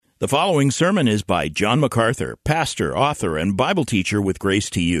The following sermon is by John MacArthur, pastor, author, and Bible teacher with Grace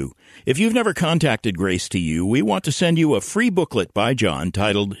to You. If you've never contacted Grace to You, we want to send you a free booklet by John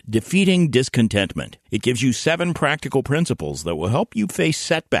titled Defeating Discontentment. It gives you 7 practical principles that will help you face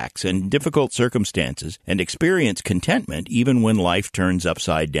setbacks and difficult circumstances and experience contentment even when life turns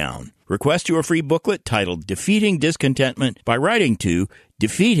upside down. Request your free booklet titled Defeating Discontentment by writing to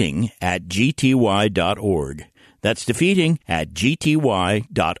defeating@gty.org. That's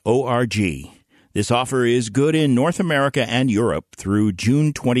defeating@gty.org. This offer is good in North America and Europe through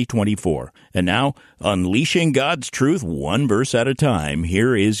June 2024. And now, unleashing God's truth one verse at a time,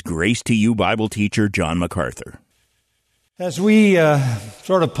 here is Grace to You Bible teacher John MacArthur. As we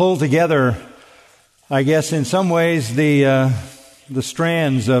sort of pull together, I guess in some ways, the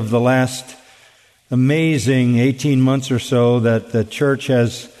strands of the last amazing 18 months or so that the church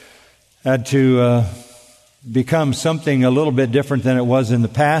has had to become something a little bit different than it was in the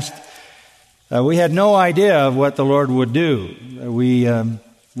past. We had no idea of what the Lord would do.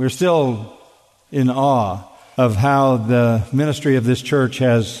 We're still in awe of how the ministry of this church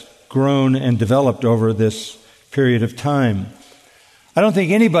has grown and developed over this period of time. I don't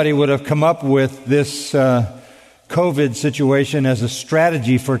think anybody would have come up with this COVID situation as a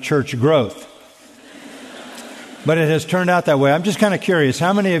strategy for church growth. But it has turned out that way. I'm just kind of curious,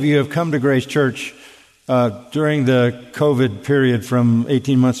 how many of you have come to Grace Church during the COVID period from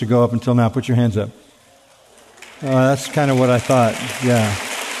 18 months ago up until now? Put your hands up. That's kind of what I thought, yeah.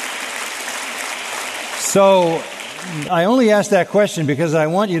 So I only asked that question because I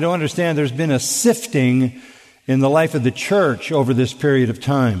want you to understand there's been a sifting in the life of the church over this period of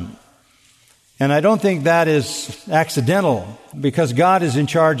time. And I don't think that is accidental, because God is in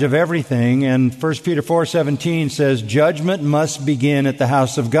charge of everything, and 1 Peter 4:17 says, "Judgment must begin at the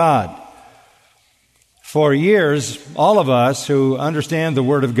house of God." For years, all of us who understand the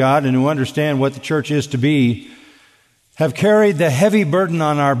Word of God and who understand what the church is to be have carried the heavy burden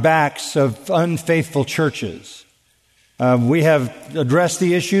on our backs of unfaithful churches. We have addressed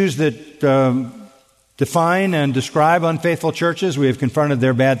the issues that define and describe unfaithful churches. We have confronted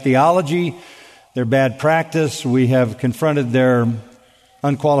their bad theology, their bad practice. We have confronted their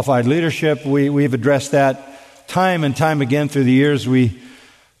unqualified leadership. We've addressed that time and time again through the years. We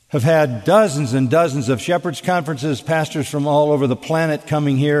have had dozens and dozens of shepherds conferences, pastors from all over the planet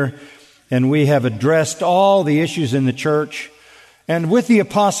coming here, and we have addressed all the issues in the church. And with the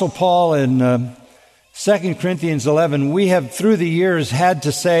Apostle Paul in 2 Corinthians 11, we have through the years had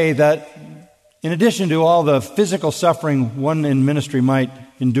to say that in addition to all the physical suffering one in ministry might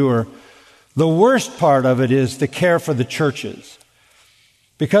endure, the worst part of it is the care for the churches.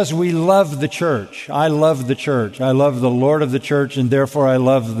 Because we love the church. I love the church. I love the Lord of the church, and therefore I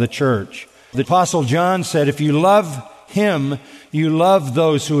love the church. The Apostle John said, if you love Him, you love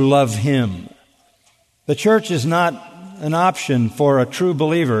those who love Him. The church is not an option for a true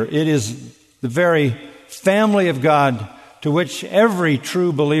believer. It is the very family of God to which every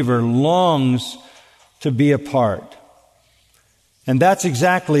true believer longs to be a part. And that's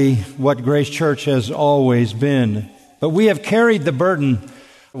exactly what Grace Church has always been. But we have carried the burden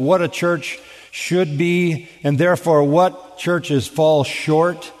of what a church should be, and therefore what churches fall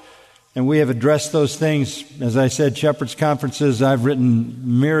short. And we have addressed those things. As I said, shepherds conferences, I've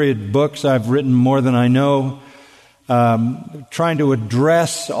written myriad books. I've written more than I know, trying to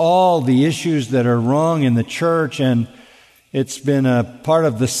address all the issues that are wrong in the church. And it's been a part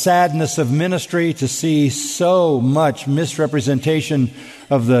of the sadness of ministry to see so much misrepresentation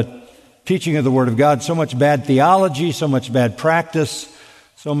of the teaching of the Word of God, so much bad theology, so much bad practice,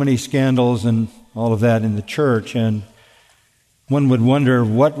 so many scandals and all of that in the church. And one would wonder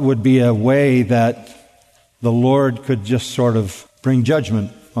what would be a way that the Lord could just sort of bring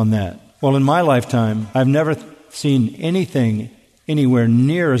judgment on that. Well, in my lifetime, I've never seen anything anywhere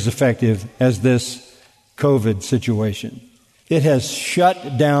near as effective as this COVID situation. It has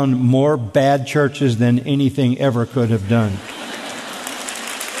shut down more bad churches than anything ever could have done.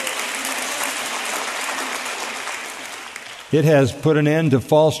 It has put an end to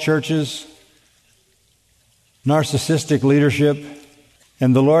false churches, narcissistic leadership,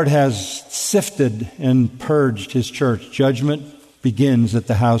 and the Lord has sifted and purged His church. Judgment begins at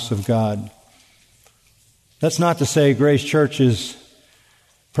the house of God. That's not to say Grace Church is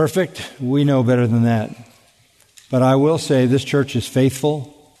perfect. We know better than that. But I will say this church is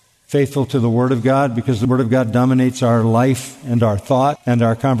faithful to the Word of God, because the Word of God dominates our life and our thought and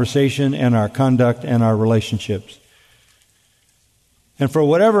our conversation and our conduct and our relationships. And for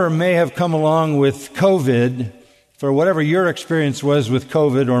whatever may have come along with COVID, for whatever your experience was with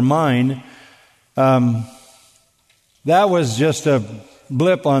COVID or mine, that was just a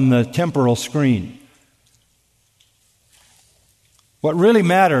blip on the temporal screen. What really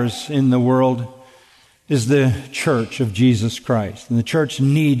matters in the world is the church of Jesus Christ. And the church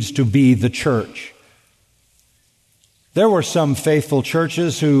needs to be the church. There were some faithful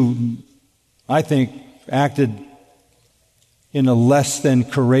churches who, I think, acted in a less than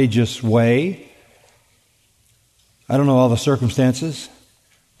courageous way. I don't know all the circumstances.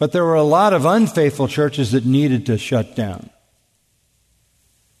 But there were a lot of unfaithful churches that needed to shut down.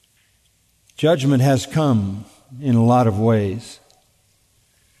 Judgment has come in a lot of ways.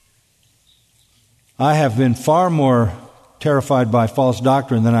 I have been far more terrified by false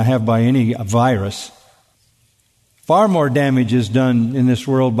doctrine than I have by any virus. Far more damage is done in this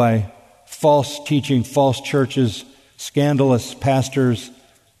world by false teaching, false churches, scandalous pastors,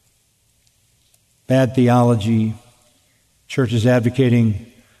 bad theology, churches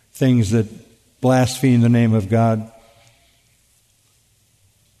advocating things that blaspheme the name of God.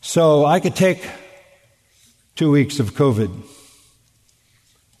 So I could take 2 weeks of COVID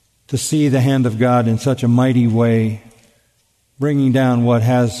to see the hand of God in such a mighty way, bringing down what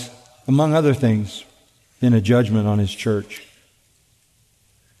has, among other things, been a judgment on His church.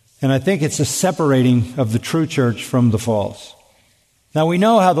 And I think it's a separating of the true church from the false. Now we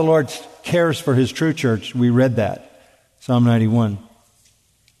know how the Lord cares for His true church. We read that, Psalm 91.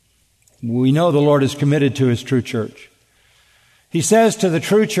 We know the Lord is committed to His true church. He says to the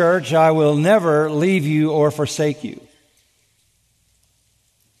true church, I will never leave you or forsake you.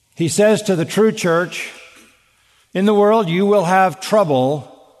 He says to the true church, in the world you will have trouble.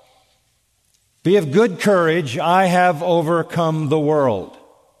 Be of good courage. I have overcome the world.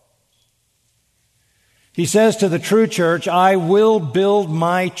 He says to the true church, I will build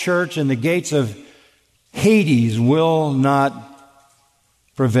my church and the gates of Hades will not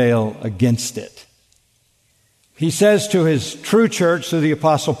prevail against it. He says to His true church, through the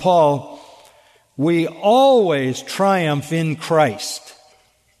Apostle Paul, we always triumph in Christ.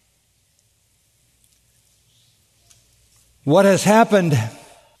 What has happened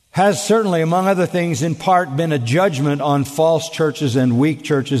has certainly, among other things, in part been a judgment on false churches and weak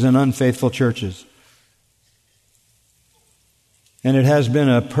churches and unfaithful churches. And it has been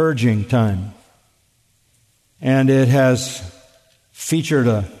a purging time. And it has featured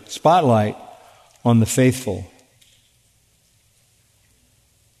a spotlight on the faithful.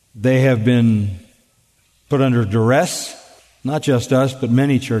 They have been put under duress, not just us, but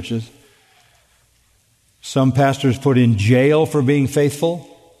many churches. Some pastors put in jail for being faithful.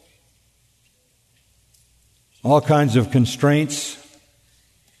 All kinds of constraints,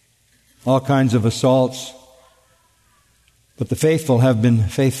 all kinds of assaults. But the faithful have been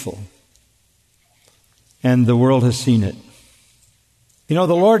faithful. And the world has seen it. You know,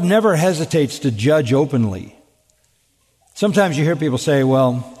 the Lord never hesitates to judge openly. Sometimes you hear people say,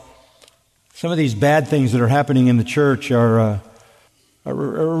 well, some of these bad things that are happening in the church are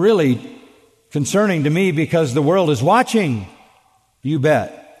really concerning to me because the world is watching. You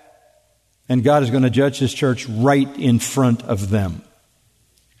bet. And God is going to judge His church right in front of them.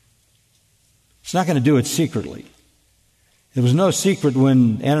 It's not going to do it secretly. There was no secret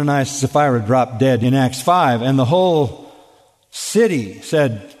when Ananias and Sapphira dropped dead in Acts 5, and the whole city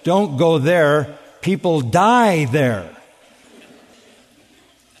said, don't go there, people die there.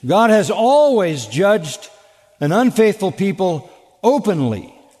 God has always judged an unfaithful people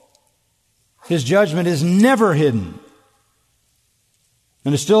openly. His judgment is never hidden.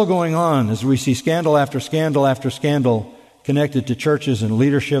 And it's still going on as we see scandal after scandal after scandal connected to churches and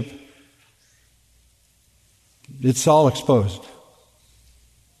leadership. It's all exposed.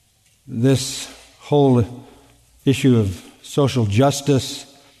 This whole issue of social justice,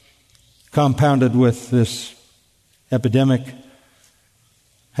 compounded with this epidemic,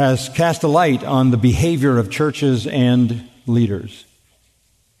 has cast a light on the behavior of churches and leaders.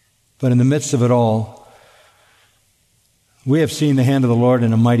 But in the midst of it all, we have seen the hand of the Lord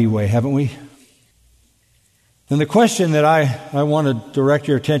in a mighty way, haven't we? And the question that I want to direct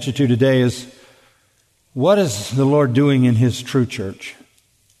your attention to today is, what is the Lord doing in His true church?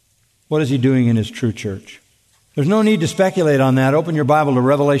 What is He doing in His true church? There's no need to speculate on that. Open your Bible to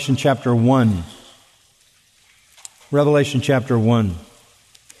Revelation chapter 1. Revelation chapter 1.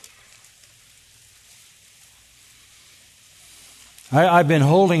 I've been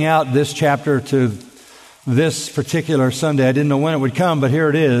holding out this chapter to this particular Sunday. I didn't know when it would come, but here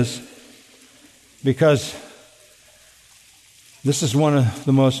it is, because this is one of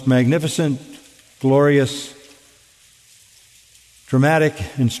the most magnificent, glorious, dramatic,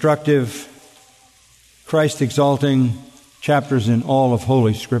 instructive, Christ-exalting chapters in all of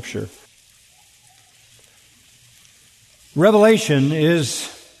Holy Scripture. Revelation is,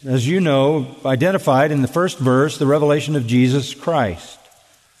 as you know, identified in the first verse, the revelation of Jesus Christ.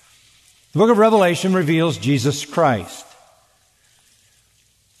 The book of Revelation reveals Jesus Christ.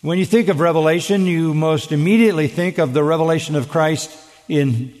 When you think of Revelation, you most immediately think of the revelation of Christ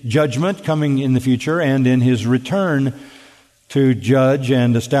in judgment coming in the future and in His return to judge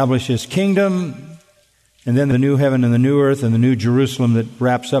and establish His kingdom, and then the new heaven and the new earth and the new Jerusalem that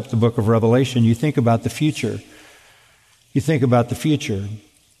wraps up the book of Revelation. You think about the future. You think about the future.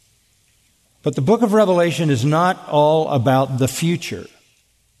 But the book of Revelation is not all about the future.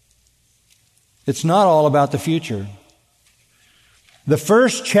 It's not all about the future. The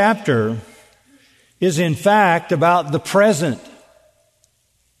first chapter is in fact about the present.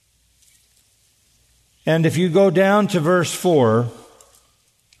 And if you go down to verse 4,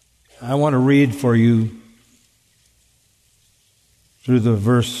 I want to read for you through the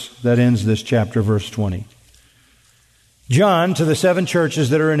verse that ends this chapter, verse 20. John, to the 7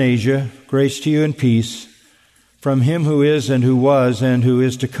 churches that are in Asia, grace to you and peace from Him who is and who was and who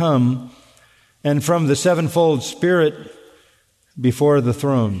is to come, and from the sevenfold Spirit before the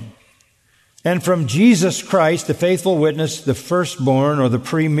throne, and from Jesus Christ, the faithful witness, the firstborn or the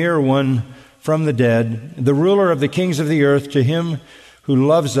premier one from the dead, the ruler of the kings of the earth, to Him who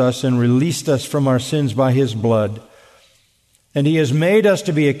loves us and released us from our sins by His blood. And He has made us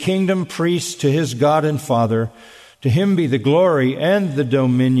to be a kingdom, priests to His God and Father. To Him be the glory and the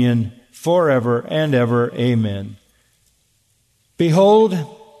dominion forever and ever. Amen. Behold,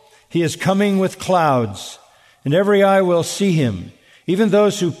 He is coming with clouds, and every eye will see Him, even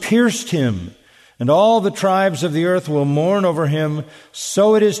those who pierced Him, and all the tribes of the earth will mourn over Him.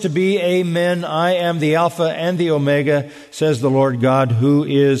 So it is to be. Amen. I am the Alpha and the Omega, says the Lord God, who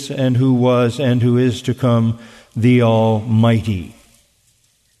is and who was and who is to come, the Almighty.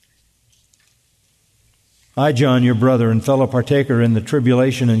 I, John, your brother and fellow partaker in the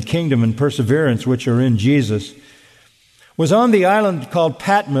tribulation and kingdom and perseverance which are in Jesus, was on the island called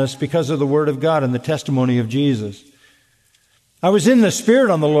Patmos because of the word of God and the testimony of Jesus. I was in the Spirit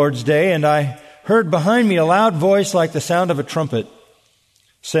on the Lord's day, and I heard behind me a loud voice like the sound of a trumpet,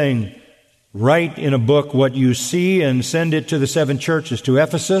 saying, "Write in a book what you see and send it to the 7 churches, to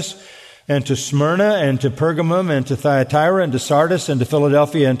Ephesus and to Smyrna and to Pergamum and to Thyatira and to Sardis and to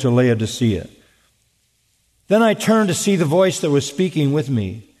Philadelphia and to Laodicea." Then I turned to see the voice that was speaking with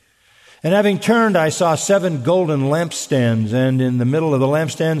me. And having turned, I saw 7 golden lampstands, and in the middle of the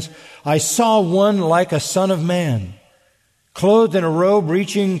lampstands I saw one like a son of man, clothed in a robe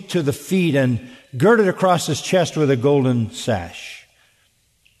reaching to the feet and girded across his chest with a golden sash.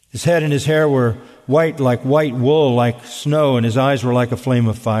 His head and his hair were white like white wool, like snow, and his eyes were like a flame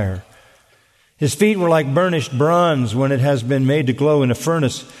of fire. His feet were like burnished bronze when it has been made to glow in a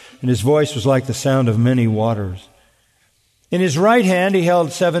furnace, and his voice was like the sound of many waters. In his right hand he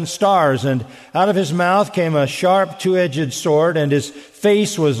held 7 stars, and out of his mouth came a sharp 2-edged sword, and his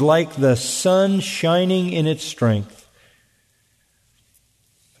face was like the sun shining in its strength.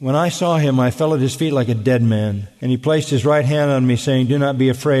 When I saw him, I fell at his feet like a dead man, and he placed his right hand on me, saying, "Do not be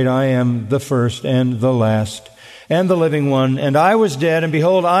afraid, I am the first and the last, and the living one. And I was dead, and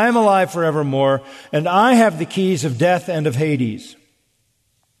behold, I am alive forevermore, and I have the keys of death and of Hades.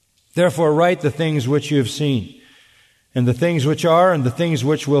 Therefore write the things which you have seen, and the things which are, and the things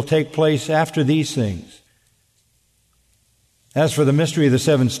which will take place after these things. As for the mystery of the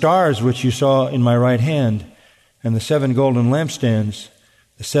 7 stars which you saw in my right hand, and the 7 golden lampstands,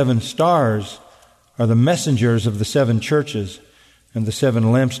 the 7 stars are the messengers of the 7 churches, and the 7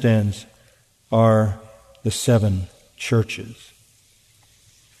 lampstands are the 7 churches."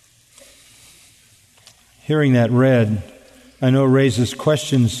 Hearing that read, I know raises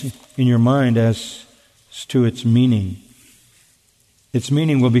questions in your mind as to its meaning. Its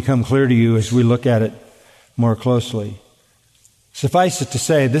meaning will become clear to you as we look at it more closely. Suffice it to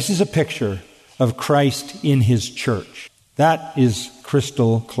say, this is a picture of Christ in His church. That is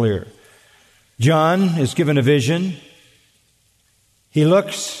crystal clear. John is given a vision. He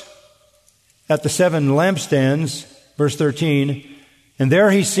looks at the 7 lampstands, verse 13, and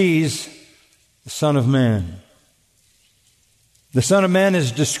there he sees the Son of Man. The Son of Man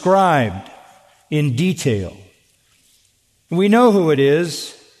is described in detail. We know who it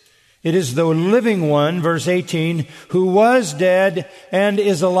is. It is the living one, verse 18, who was dead and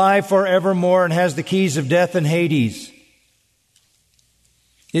is alive forevermore and has the keys of death and Hades.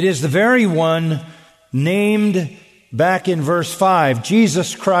 It is the very one named back in verse 5,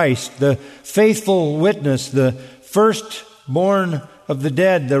 Jesus Christ, the faithful witness, the firstborn of the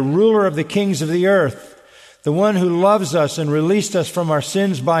dead, the ruler of the kings of the earth, the one who loves us and released us from our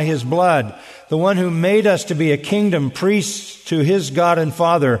sins by His blood, the one who made us to be a kingdom, priests to His God and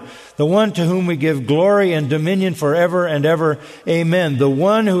Father, the one to whom we give glory and dominion forever and ever. Amen. The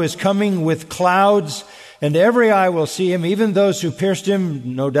one who is coming with clouds, and every eye will see Him, even those who pierced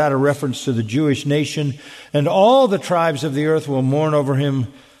Him, no doubt a reference to the Jewish nation, and all the tribes of the earth will mourn over Him.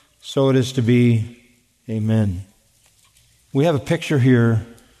 So it is to be. Amen. We have a picture here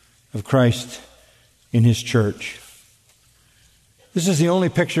of Christ in His church. This is the only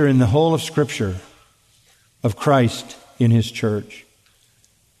picture in the whole of Scripture of Christ in His church.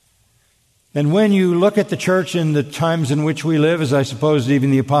 And when you look at the church in the times in which we live, as I suppose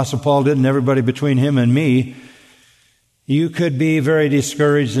even the Apostle Paul did, and everybody between him and me, you could be very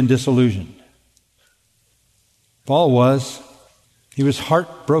discouraged and disillusioned. Paul was. He was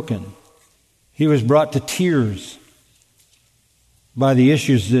heartbroken. He was brought to tears by the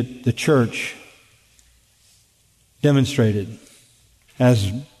issues that the church demonstrated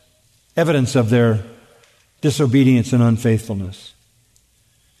as evidence of their disobedience and unfaithfulness.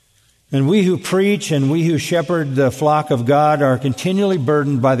 And we who preach and we who shepherd the flock of God are continually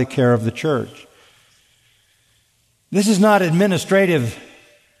burdened by the care of the church. This is not administrative.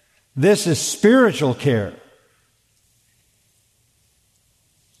 This is spiritual care.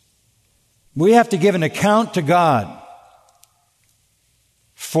 We have to give an account to God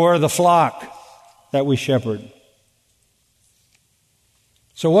for the flock that we shepherd.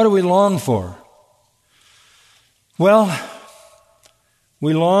 So what do we long for? Well,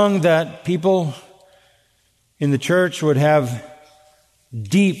 we long that people in the church would have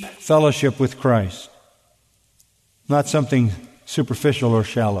deep fellowship with Christ, not something superficial or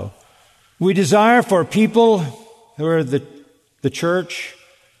shallow. We desire for people who are the church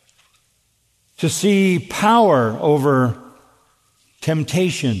to see power over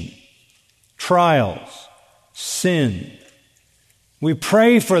temptation, trials, sin. We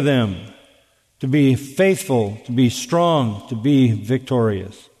pray for them to be faithful, to be strong, to be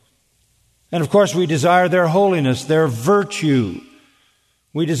victorious. And of course, we desire their holiness, their virtue.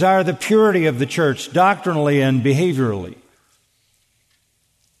 We desire the purity of the church, doctrinally and behaviorally.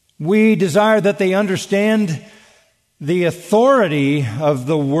 We desire that they understand the authority of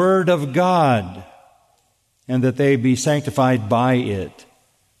the Word of God and that they be sanctified by it.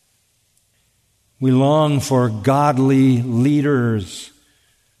 We long for godly leaders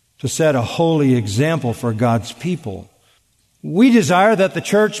to set a holy example for God's people. We desire that the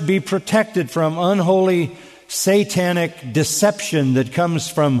church be protected from unholy satanic deception that comes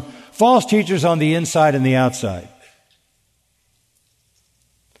from false teachers on the inside and the outside.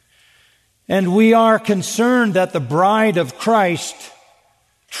 And we are concerned that the bride of Christ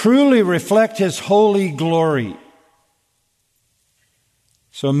truly reflect His holy glory.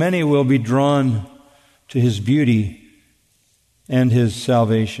 So many will be drawn to His beauty and His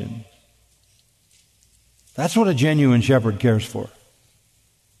salvation. That's what a genuine shepherd cares for.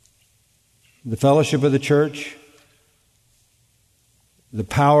 The fellowship of the church, the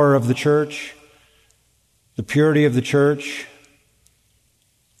power of the church, the purity of the church,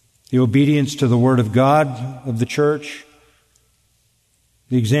 the obedience to the Word of God of the church,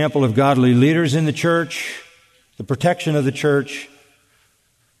 the example of godly leaders in the church, the protection of the church,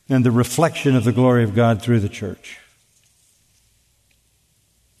 and the reflection of the glory of God through the church.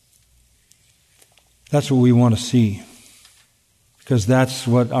 That's what we want to see, because that's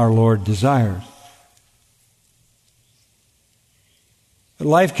what our Lord desires. But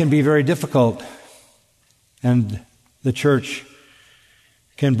life can be very difficult, and the church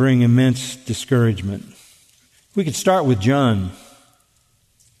can bring immense discouragement. We could start with John.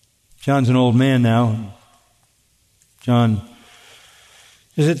 John's an old man now. John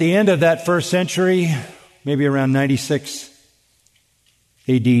is at the end of that first century, maybe around 96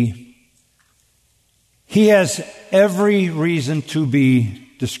 A.D. He has every reason to be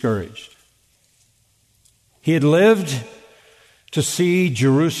discouraged. He had lived to see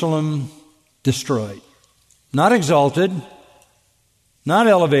Jerusalem destroyed. Not exalted, not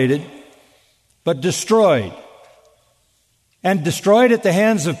elevated, but destroyed. And destroyed at the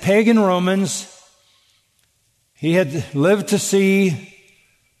hands of pagan Romans. He had lived to see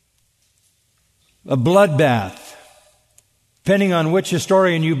a bloodbath. Depending on which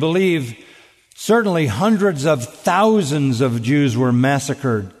historian you believe, certainly hundreds of thousands of Jews were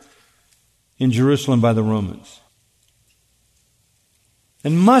massacred in Jerusalem by the Romans.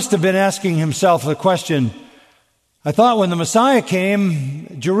 And must have been asking himself the question, I thought when the Messiah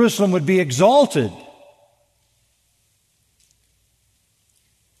came, Jerusalem would be exalted.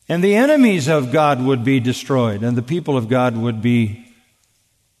 And the enemies of God would be destroyed, and the people of God would be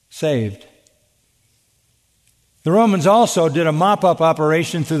saved. The Romans also did a mop-up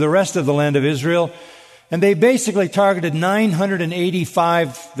operation through the rest of the land of Israel, and they basically targeted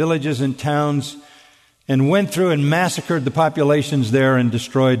 985 villages and towns and went through and massacred the populations there and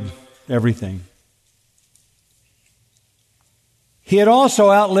destroyed everything. He had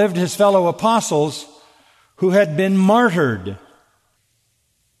also outlived his fellow apostles who had been martyred.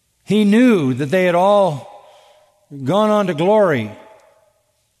 He knew that they had all gone on to glory.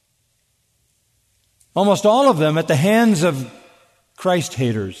 Almost all of them at the hands of Christ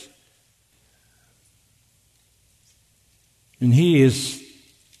haters. And he is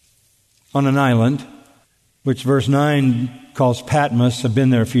on an island, which verse 9 calls Patmos. I've been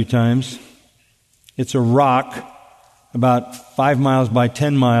there a few times. It's a rock about 5 miles by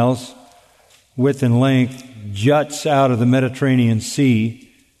 10 miles, width and length, juts out of the Mediterranean Sea.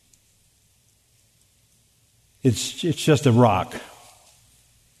 It's just a rock.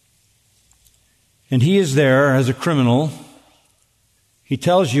 And he is there as a criminal. He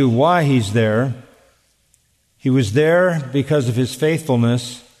tells you why he's there. He was there because of his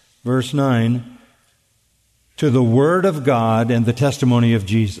faithfulness, verse 9, to the Word of God and the testimony of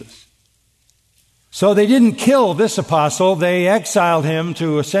Jesus. So they didn't kill this apostle. They exiled him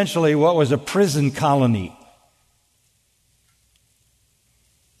to essentially what was a prison colony.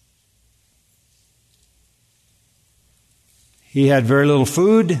 He had very little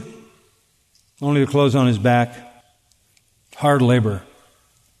food, only the clothes on his back, hard labor.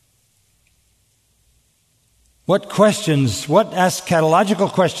 What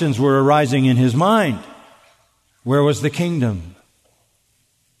eschatological questions were arising in his mind? Where was the kingdom?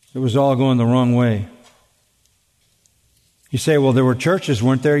 It was all going the wrong way. You say, well, there were churches,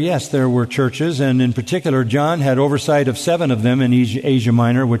 weren't there? Yes, there were churches, and in particular, John had oversight of 7 of them in Asia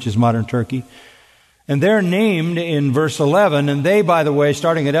Minor, which is modern Turkey. And they're named in verse 11, and they, by the way,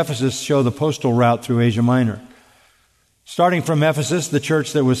 starting at Ephesus, show the postal route through Asia Minor. Starting from Ephesus, the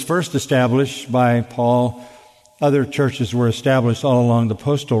church that was first established by Paul, other churches were established all along the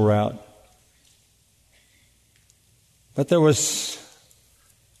postal route. But there was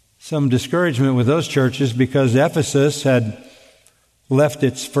some discouragement with those churches because Ephesus had left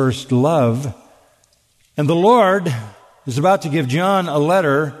its first love. And the Lord is about to give John a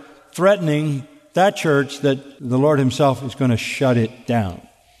letter threatening that church that the Lord himself is going to shut it down.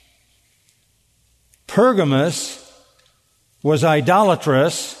 Pergamos was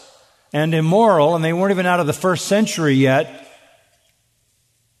idolatrous and immoral, and they weren't even out of the first century yet.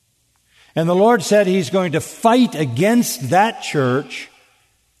 And the Lord said he's going to fight against that church.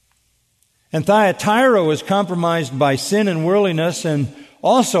 And Thyatira was compromised by sin and worldliness and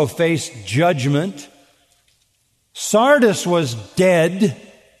also faced judgment. Sardis was dead.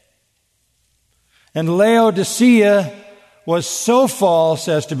 And Laodicea was so false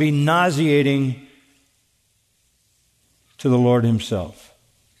as to be nauseating to the Lord himself.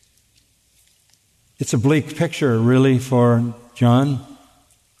 It's a bleak picture, really, for John.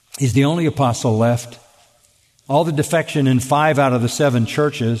 He's the only apostle left. All the defection in 5 out of the 7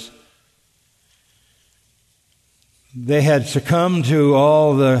 churches. They had succumbed to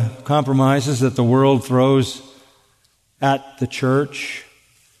all the compromises that the world throws at the church.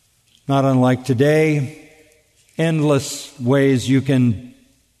 Not unlike today, endless ways you can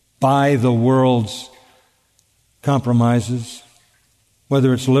buy the world's compromises,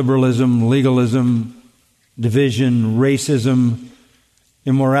 whether it's liberalism, legalism, division, racism,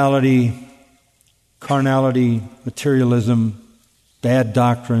 immorality, carnality, materialism, bad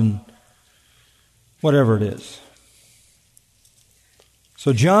doctrine, whatever it is.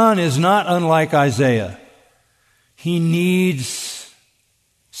 So John is not unlike Isaiah. He needs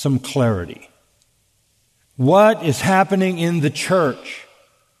some clarity. What is happening in the church?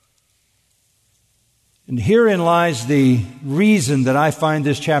 And herein lies the reason that I find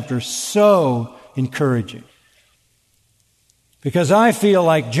this chapter so encouraging. Because I feel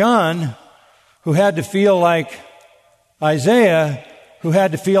like John, who had to feel like Isaiah, who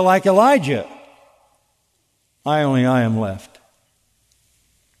had to feel like Elijah. I am left.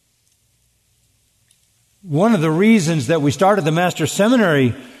 One of the reasons that we started the Master's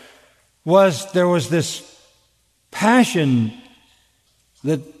Seminary was there was this passion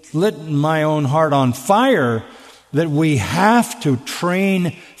that lit my own heart on fire that we have to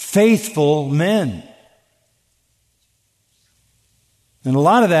train faithful men. And a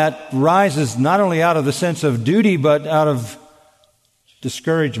lot of that rises not only out of the sense of duty, but out of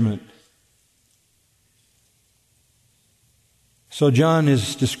discouragement. So John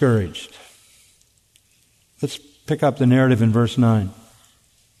is discouraged. Let's pick up the narrative in verse 9.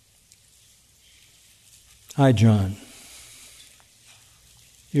 I, John,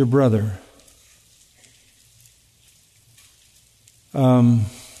 your brother,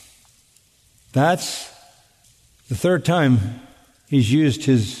 That's the third time he's used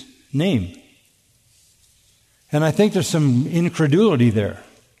his name. And I think there's some incredulity there.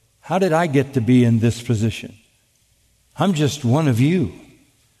 How did I get to be in this position? I'm just one of you.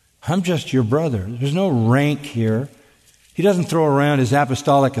 I'm just your brother. There's no rank here. He doesn't throw around his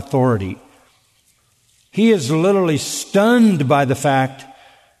apostolic authority. He is literally stunned by the fact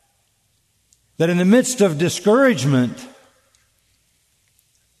that in the midst of discouragement,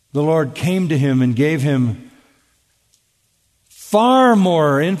 the Lord came to him and gave him far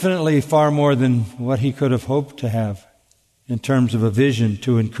more, infinitely far more than what he could have hoped to have in terms of a vision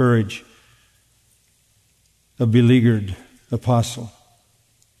to encourage a beleaguered apostle.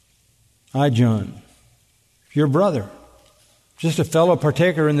 I, John, your brother, just a fellow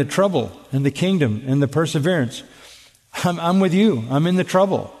partaker in the trouble and the kingdom and the perseverance. I'm with you. I'm in the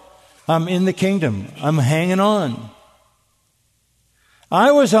trouble. I'm in the kingdom. I'm hanging on.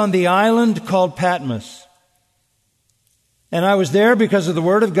 I was on the island called Patmos. And I was there because of the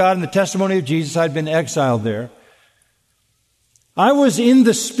Word of God and the testimony of Jesus. I'd been exiled there. I was in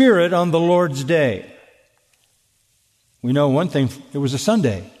the Spirit on the Lord's day. We know one thing. It was a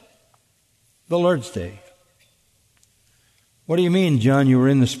Sunday. The Lord's day. What do you mean, John, you were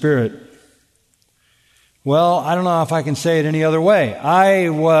in the Spirit? Well, I don't know if I can say it any other way. I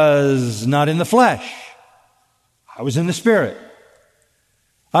was not in the flesh. I was in the Spirit.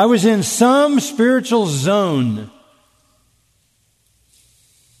 I was in some spiritual zone.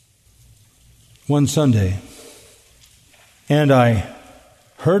 One Sunday, and I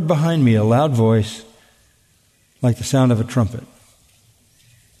heard behind me a loud voice like the sound of a trumpet,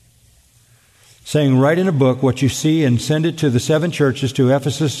 saying, "Write in a book what you see and send it to the 7 churches, to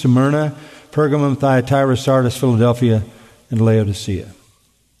Ephesus, Smyrna, Pergamum, Thyatira, Sardis, Philadelphia, and Laodicea."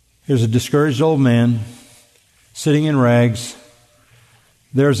 Here's a discouraged old man sitting in rags.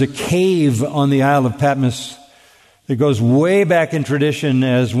 There's a cave on the Isle of Patmos that goes way back in tradition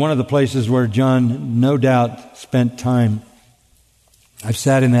as one of the places where John no doubt spent time. I've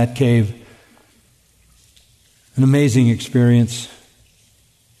sat in that cave. An amazing experience.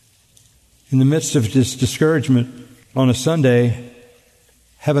 In the midst of this discouragement on a Sunday,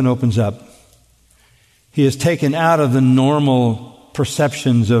 heaven opens up. He is taken out of the normal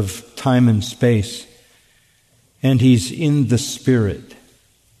perceptions of time and space, and he's in the Spirit.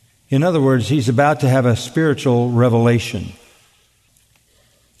 In other words, he's about to have a spiritual revelation.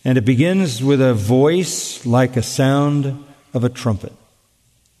 And it begins with a voice like a sound of a trumpet,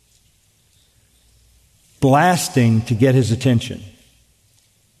 blasting to get his attention.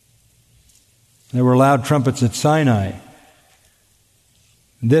 There were loud trumpets at Sinai.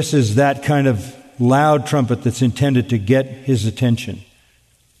 This is that kind of loud trumpet that's intended to get his attention.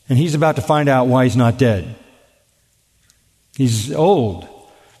 And he's about to find out why he's not dead. He's old,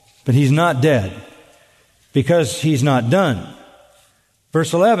 but he's not dead because he's not done.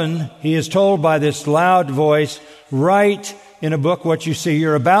 Verse 11, he is told by this loud voice, "Write in a book what you see."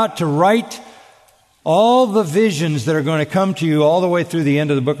 You're about to write all the visions that are going to come to you all the way through the end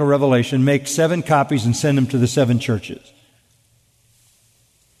of the book of Revelation. Make 7 copies and send them to the 7 churches.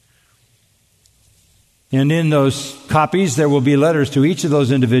 And in those copies, there will be letters to each of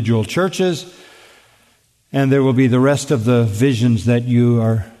those individual churches, and there will be the rest of the visions that you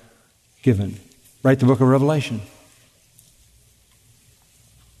are given. Write the book of Revelation.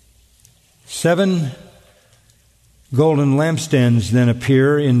 7 golden lampstands then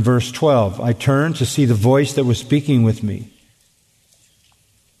appear in verse 12. I turned to see the voice that was speaking with me.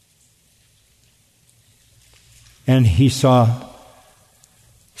 And he saw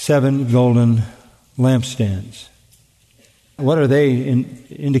 7 golden lampstands. What are they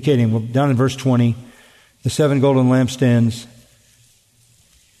indicating? Well, down in verse 20, the 7 golden lampstands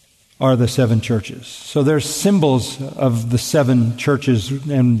are the 7 churches. So they're symbols of the 7 churches,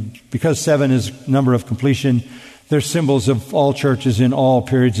 and because 7 is number of completion, they're symbols of all churches in all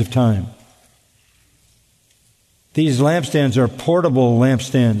periods of time. These lampstands are portable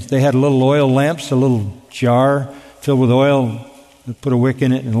lampstands. They had little oil lamps, a little jar filled with oil. They'd put a wick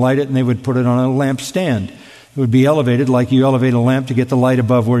in it and light it, and they would put it on a lampstand. It would be elevated like you elevate a lamp to get the light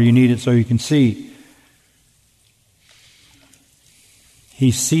above where you need it so you can see.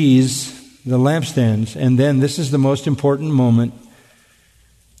 He sees the lampstands, and then this is the most important moment.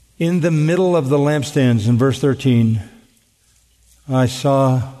 In the middle of the lampstands, in verse 13, I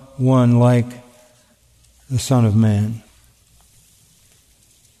saw one like the Son of Man.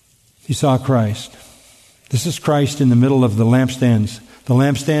 He saw Christ. This is Christ in the middle of the lampstands. The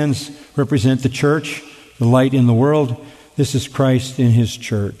lampstands represent the church, the light in the world. This is Christ in His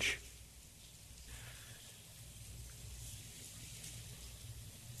church.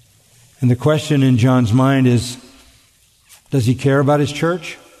 And the question in John's mind is, does he care about his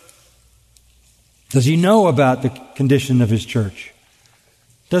church? Does he know about the condition of his church?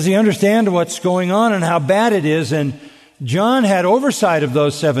 Does he understand what's going on and how bad it is? And John had oversight of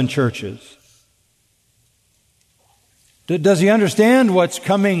those 7 churches. Does he understand what's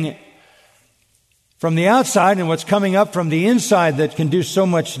coming from the outside and what's coming up from the inside that can do so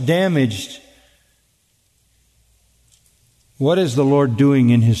much damage? What is the Lord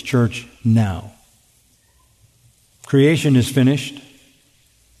doing in His church now? Creation is finished.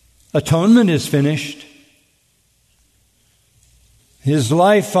 Atonement is finished. His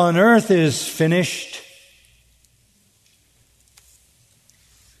life on earth is finished.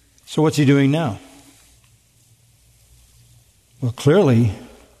 So what's He doing now? Well, clearly,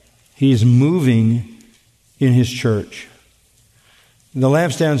 He's moving in His church. The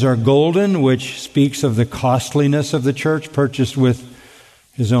lampstands are golden, which speaks of the costliness of the church, purchased with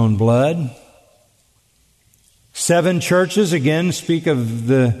His own blood. 7 churches, again, speak of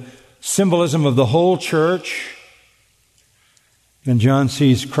the symbolism of the whole church. And John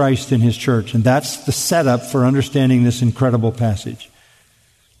sees Christ in His church. And that's the setup for understanding this incredible passage.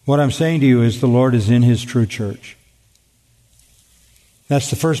 What I'm saying to you is the Lord is in His true church. That's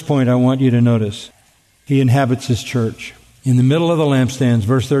the first point I want you to notice. He inhabits His church. In the middle of the lampstands,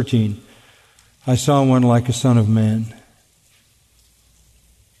 verse 13, I saw one like a son of man.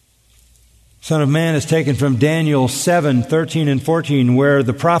 Son of man is taken from Daniel 7, 13 and 14, where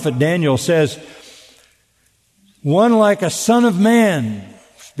the prophet Daniel says, one like a son of man,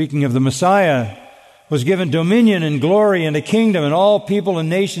 speaking of the Messiah, was given dominion and glory and a kingdom, and all people and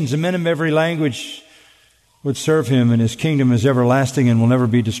nations and men of every language would serve Him, and His kingdom is everlasting and will never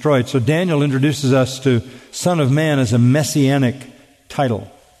be destroyed. So Daniel introduces us to Son of Man as a messianic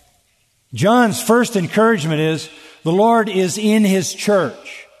title. John's first encouragement is the Lord is in His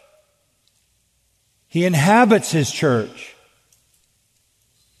church. He inhabits His church.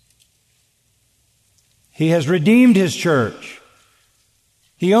 He has redeemed His church.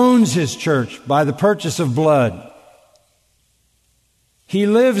 He owns His church by the purchase of blood. He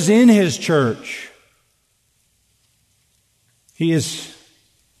lives in His church. He is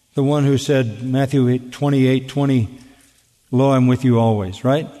the one who said, Matthew 28:20, lo, I'm with you always,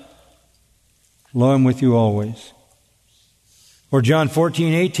 right? Lo, I'm with you always. Or John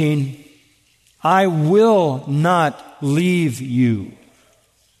 14:18, I will not leave you.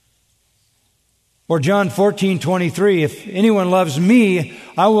 Or John 14:23, if anyone loves me,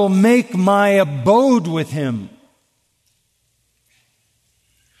 I will make my abode with him.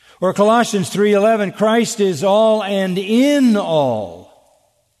 Or Colossians 3:11, Christ is all and in all.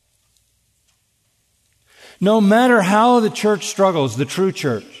 No matter how the church struggles, the true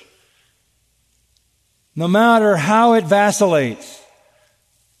church, no matter how it vacillates,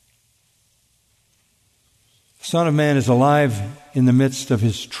 the Son of Man is alive in the midst of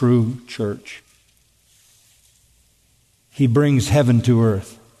His true church. He brings heaven to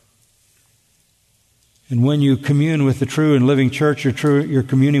earth. And when you commune with the true and living church, you're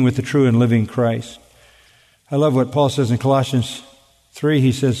communing with the true and living Christ. I love what Paul says in Colossians 3.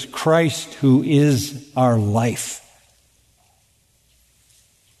 He says, Christ who is our life.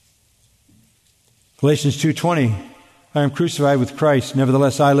 Galatians 2:20, I am crucified with Christ.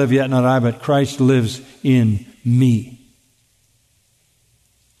 Nevertheless, I live, yet not I, but Christ lives in me.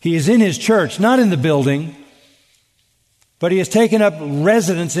 He is in His church, not in the building, but He has taken up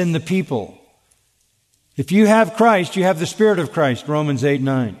residence in the people. If you have Christ, you have the Spirit of Christ, Romans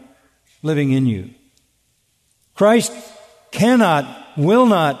 8:9, living in you. Christ cannot, will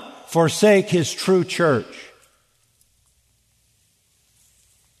not forsake His true church.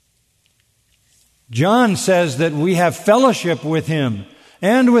 John says that we have fellowship with Him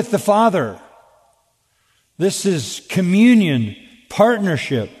and with the Father. This is communion,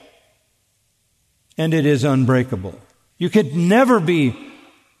 partnership, and it is unbreakable. You could never be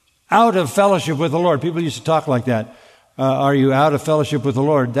out of fellowship with the Lord. People used to talk like that. Are you out of fellowship with the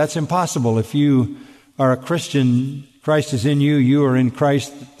Lord? That's impossible. If you are a Christian, Christ is in you, you are in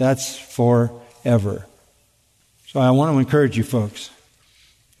Christ, that's forever. So I want to encourage you folks.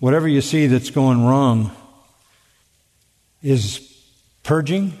 Whatever you see that's going wrong is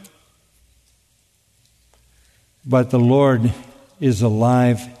purging, but the Lord is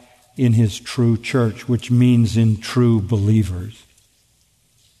alive in His true church, which means in true believers.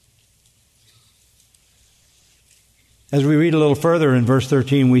 As we read a little further in verse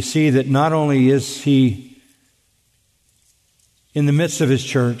 13, we see that not only is He in the midst of His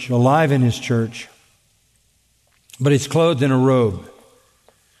church, alive in His church, but He's clothed in a robe.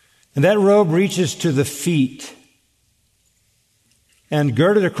 And that robe reaches to the feet. and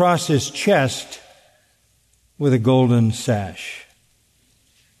girded across his chest with a golden sash.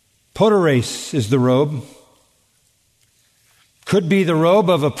 Poteres is the robe. Could be the robe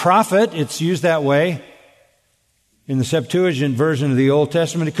of a prophet. It's used that way in the Septuagint version of the Old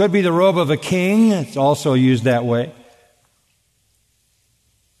Testament. It could be the robe of a king. It's also used that way.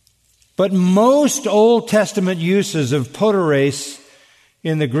 But most Old Testament uses of poteres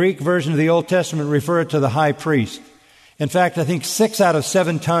in the Greek version of the Old Testament refer to the high priest. In fact, I think 6 out of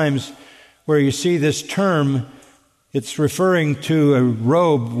 7 times where you see this term, it's referring to a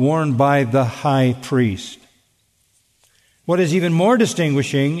robe worn by the high priest. What is even more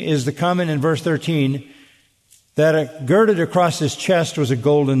distinguishing is the comment in verse 13 that girded across his chest was a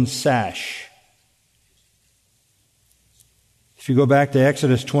golden sash. If you go back to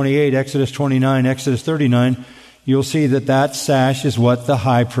Exodus 28, Exodus 29, Exodus 39, you'll see that that sash is what the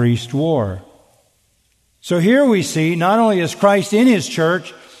high priest wore. So here we see not only is Christ in his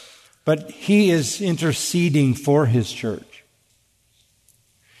church, but he is interceding for his church.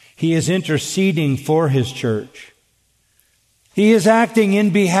 He is interceding for his church. He is acting in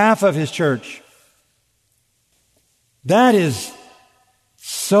behalf of his church. That is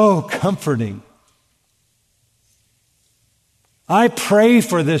so comforting. I pray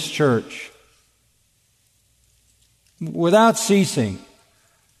for this church without ceasing.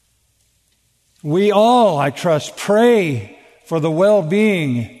 We all, I trust, pray for the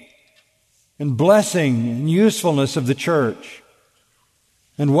well-being and blessing and usefulness of the church.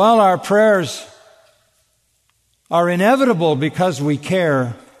 And while our prayers are inevitable because we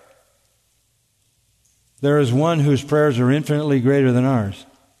care, there is one whose prayers are infinitely greater than ours.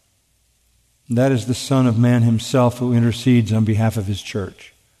 And that is the Son of Man himself who intercedes on behalf of his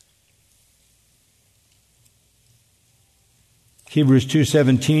church. Hebrews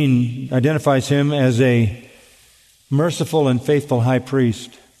 2:17 identifies him as a merciful and faithful high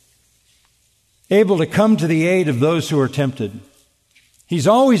priest, able to come to the aid of those who are tempted. He's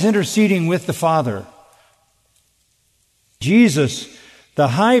always interceding with the Father. Jesus, the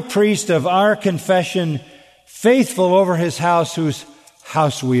high priest of our confession, faithful over his house, whose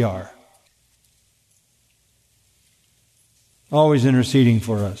house we are. Always interceding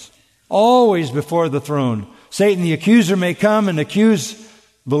for us. Always before the throne. Satan, the accuser, may come and accuse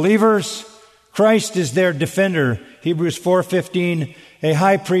believers. Christ is their defender. Hebrews 4:15, a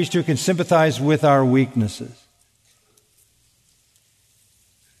high priest who can sympathize with our weaknesses.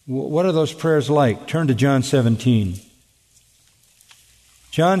 What are those prayers like? Turn to John 17.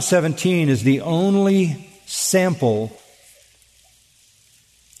 John 17 is the only sample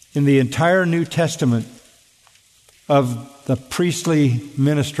in the entire New Testament of the priestly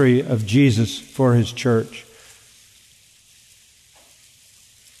ministry of Jesus for his church.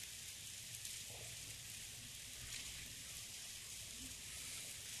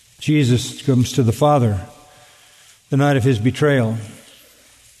 Jesus comes to the Father the night of his betrayal.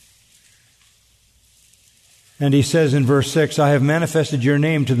 And he says in verse 6, I have manifested your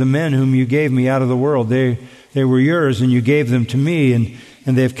name to the men whom you gave me out of the world. They were yours, and you gave them to me,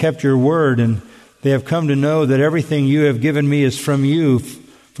 and they have kept your word, and they have come to know that everything you have given me is from you.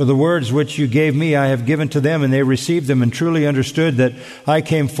 For the words which you gave me I have given to them, and they received them and truly understood that I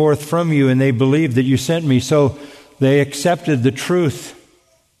came forth from you, and they believed that you sent me. So they accepted the truth.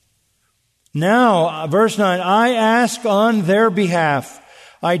 Now, verse 9, I ask on their behalf.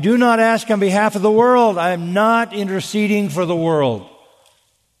 I do not ask on behalf of the world. I am not interceding for the world.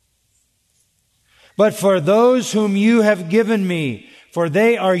 But for those whom you have given me, for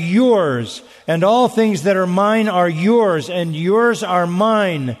they are yours, and all things that are mine are yours, and yours are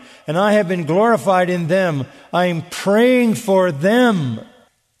mine, and I have been glorified in them. I am praying for them.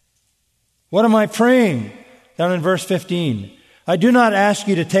 What am I praying? Down in verse 15. I do not ask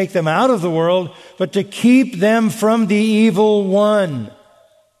you to take them out of the world, but to keep them from the evil one.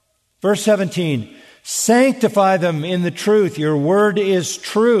 Verse 17. Sanctify them in the truth. Your word is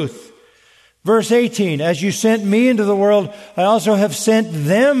truth. Verse 18, as you sent me into the world, I also have sent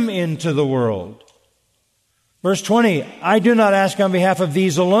them into the world. Verse 20, I do not ask on behalf of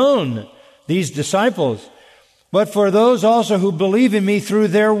these alone, these disciples, but for those also who believe in me through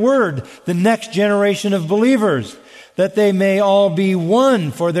their word, the next generation of believers, that they may all be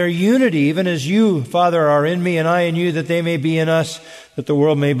one for their unity, even as you, Father, are in me and I in you, that they may be in us, that the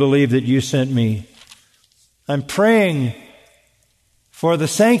world may believe that you sent me. I'm praying for the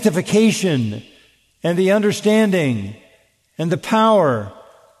sanctification and the understanding and the power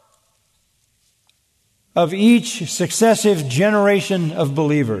of each successive generation of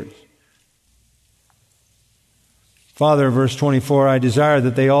believers. Father, verse 24, I desire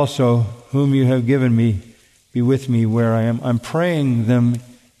that they also, whom you have given me, be with me where I am. I'm praying them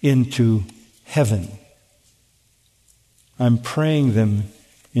into heaven. I'm praying them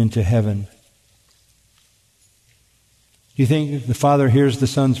into heaven. Do you think the Father hears the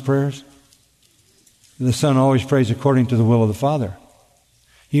Son's prayers? The Son always prays according to the will of the Father.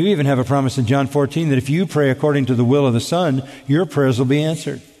 You even have a promise in John 14 that if you pray according to the will of the Son, your prayers will be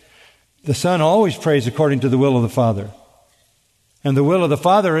answered. The Son always prays according to the will of the Father. And the will of the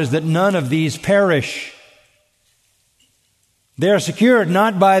Father is that none of these perish. They are secured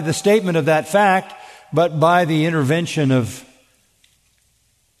not by the statement of that fact, but by the intervention of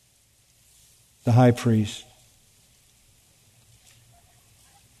the high priest.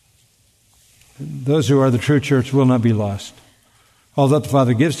 Those who are the true church will not be lost. All that the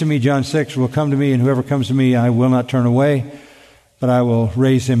Father gives to me, John 6, will come to me, and whoever comes to me I will not turn away, but I will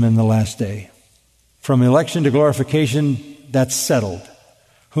raise him in the last day. From election to glorification, that's settled.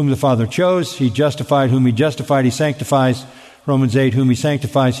 Whom the Father chose, He justified. Whom He justified, He sanctifies. Romans 8, whom He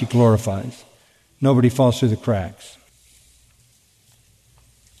sanctifies, He glorifies. Nobody falls through the cracks.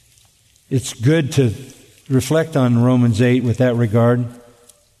 It's good to reflect on Romans 8 with that regard.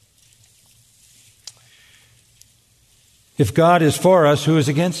 If God is for us, who is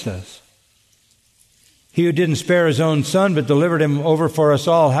against us? He who didn't spare His own Son, but delivered Him over for us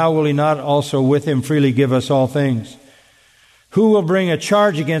all, how will He not also with Him freely give us all things? Who will bring a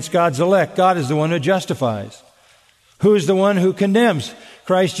charge against God's elect? God is the one who justifies. Who is the one who condemns?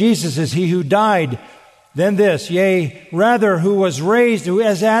 Christ Jesus is He who died. Then this, yea, rather who was raised, who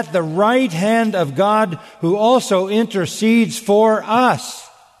is at the right hand of God, who also intercedes for us.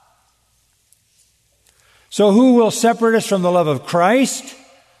 So who will separate us from the love of Christ?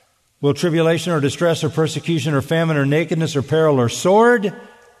 Will tribulation or distress or persecution or famine or nakedness or peril or sword?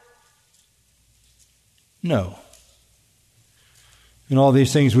 No. In all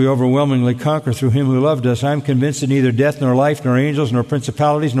these things we overwhelmingly conquer through Him who loved us. I am convinced that neither death nor life, nor angels, nor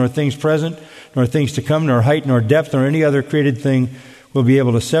principalities, nor things present, nor things to come, nor height, nor depth, nor any other created thing will be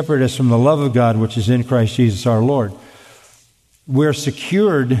able to separate us from the love of God which is in Christ Jesus our Lord. We're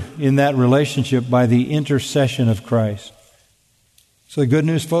secured in that relationship by the intercession of Christ. So the good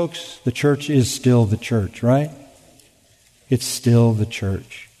news, folks, the church is still the church, right? It's still the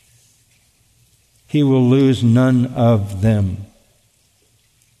church. He will lose none of them.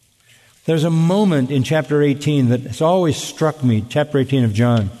 There's a moment in chapter 18 that has always struck me, chapter 18 of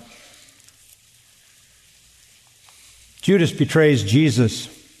John. Judas betrays Jesus.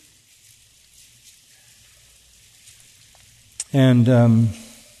 And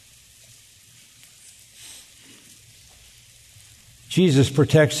Jesus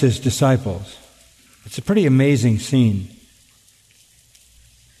protects His disciples. It's a pretty amazing scene.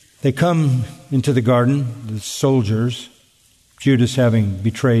 They come into the garden, the soldiers, Judas having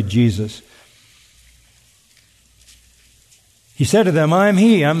betrayed Jesus. He said to them, I am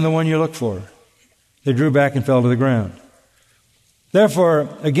He, I'm the one you look for. They drew back and fell to the ground. Therefore,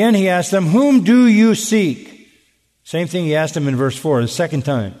 again He asked them, whom do you seek? Same thing He asked them in verse 4, the second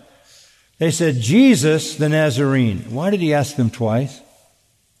time. They said, Jesus the Nazarene. Why did He ask them twice?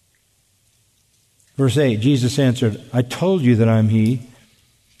 Verse 8, Jesus answered, I told you that I'm He.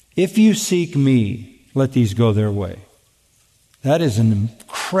 If you seek Me, let these go their way. That is an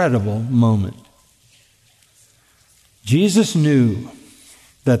incredible moment. Jesus knew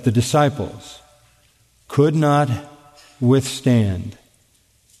that the disciples could not withstand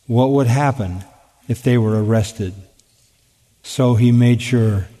what would happen if they were arrested. So He made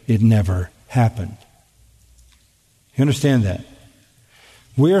sure it never happened. You understand that?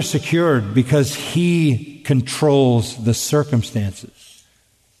 We are secured because He controls the circumstances.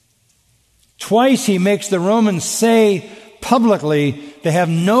 Twice He makes the Romans say publicly they have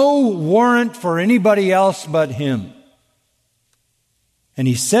no warrant for anybody else but Him. And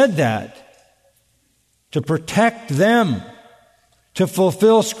He said that to protect them, to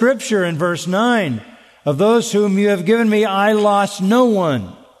fulfill Scripture in verse 9. Of those whom you have given me, I lost no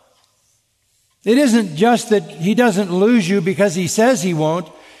one. It isn't just that He doesn't lose you because He says He won't.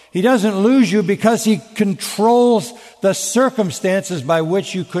 He doesn't lose you because He controls the circumstances by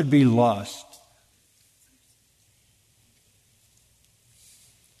which you could be lost.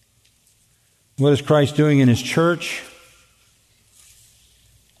 What is Christ doing in His church?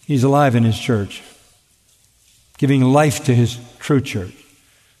 He's alive in His church, giving life to His true church,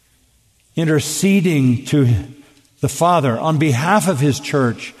 interceding to the Father on behalf of His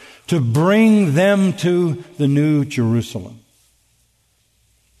church to bring them to the New Jerusalem.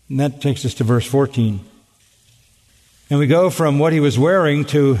 And that takes us to verse 14. And we go from what He was wearing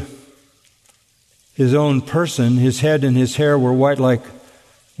to His own person. His head and His hair were white like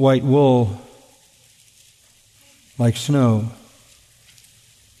white wool. like snow,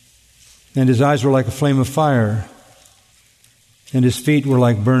 and his eyes were like a flame of fire, and his feet were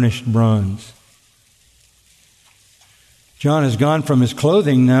like burnished bronze. John has gone from his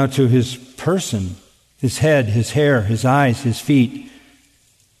clothing now to his person, his head, his hair, his eyes, his feet.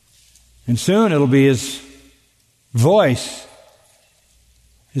 And soon it'll be his voice,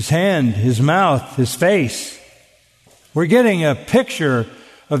 his hand, his mouth, his face. We're getting a picture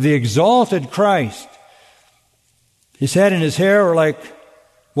of the exalted Christ. His head and his hair are like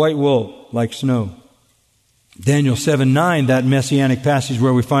white wool, like snow. Daniel 7:9, that messianic passage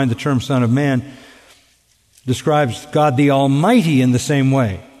where we find the term Son of Man, describes God the Almighty in the same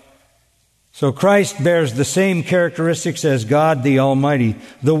way. So Christ bears the same characteristics as God the Almighty.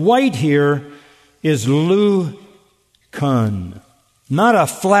 The white here is leucon. Not a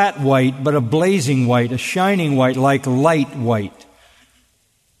flat white, but a blazing white, a shining white, like light white.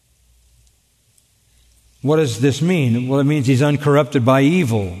 What does this mean? Well, it means he's uncorrupted by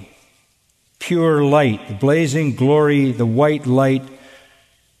evil. Pure light, the blazing glory, the white light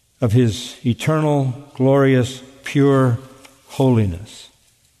of his eternal, glorious, pure holiness.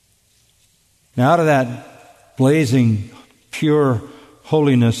 Now, out of that blazing, pure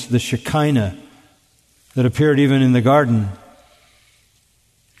holiness, the Shekinah that appeared even in the garden,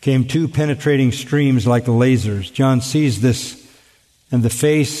 came two penetrating streams like lasers. John sees this, and the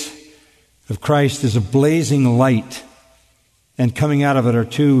face of Christ is a blazing light, and coming out of it are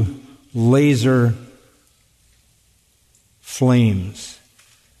two laser flames.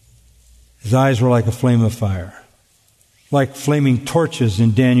 His eyes were like a flame of fire, like flaming torches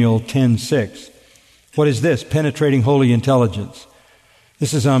in Daniel 10:6. What is this? Penetrating holy intelligence.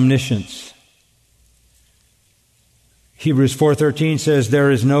 This is omniscience. Hebrews 4:13 says,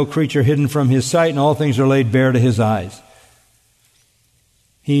 there is no creature hidden from his sight, and all things are laid bare to his eyes.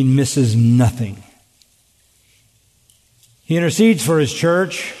 He misses nothing. He intercedes for his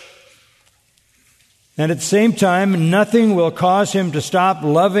church, and at the same time, nothing will cause him to stop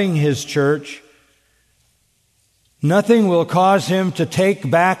loving his church. Nothing will cause him to take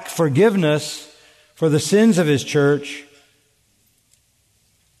back forgiveness for the sins of his church.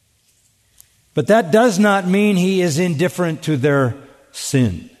 But that does not mean he is indifferent to their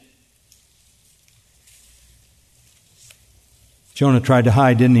sin. Jonah tried to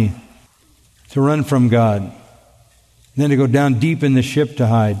hide, didn't he? To run from God. And then to go down deep in the ship to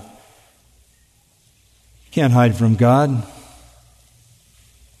hide. You can't hide from God.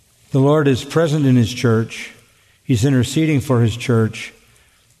 The Lord is present in his church. He's interceding for his church.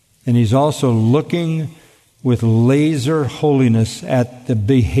 And he's also looking with laser holiness at the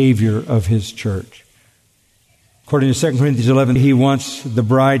behavior of his church. According to 2 Corinthians 11, he wants the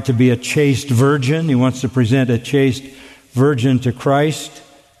bride to be a chaste virgin. He wants to present a chaste virgin to Christ.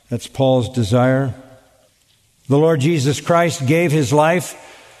 That's Paul's desire. The Lord Jesus Christ gave his life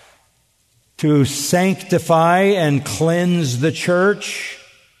to sanctify and cleanse the church.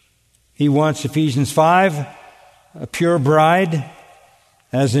 He wants, Ephesians 5, a pure bride,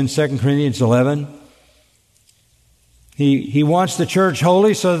 as in 2 Corinthians 11. He wants the church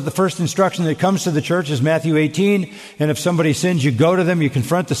holy, so that the first instruction that comes to the church is Matthew 18. And if somebody sins, you go to them, you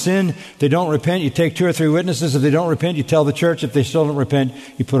confront the sin. If they don't repent, you take 2 or 3 witnesses. If they don't repent, you tell the church. If they still don't repent,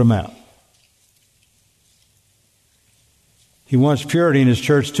 you put them out. He wants purity in his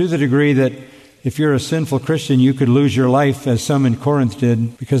church to the degree that if you're a sinful Christian, you could lose your life, as some in Corinth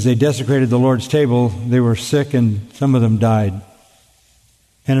did, because they desecrated the Lord's table. They were sick, and some of them died.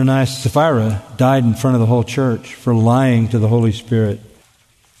 Ananias and Sapphira died in front of the whole church for lying to the Holy Spirit.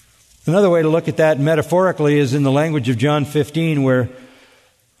 Another way to look at that metaphorically is in the language of John 15, where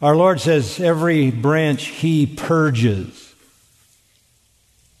our Lord says, every branch he purges.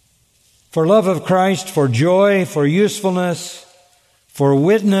 For love of Christ, for joy, for usefulness, for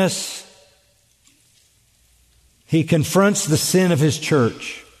witness, he confronts the sin of his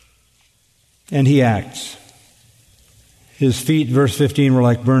church, and he acts. His feet, verse 15, were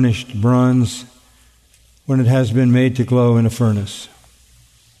like burnished bronze when it has been made to glow in a furnace.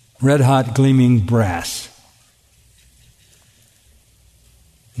 Red-hot gleaming brass.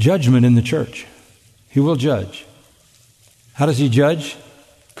 Judgment in the church. He will judge. How does he judge?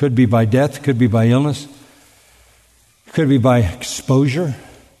 Could be by death, could be by illness, could be by exposure.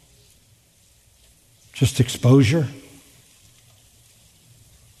 Just exposure.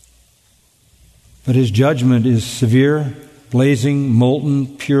 But his judgment is severe, blazing,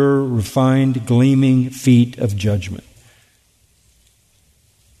 molten, pure, refined, gleaming feet of judgment.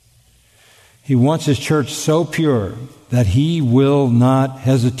 He wants his church so pure that he will not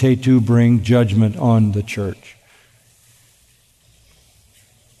hesitate to bring judgment on the church.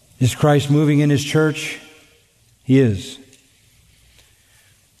 Is Christ moving in his church? He is.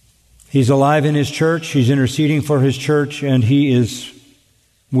 He's alive in His church. He's interceding for His church, and He is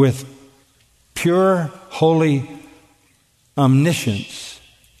with pure, holy omniscience,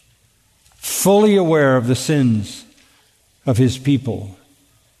 fully aware of the sins of His people,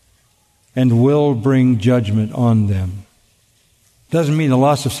 and will bring judgment on them. Doesn't mean the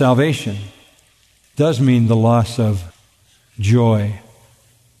loss of salvation. Does mean the loss of joy,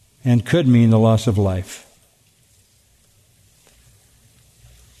 and could mean the loss of life.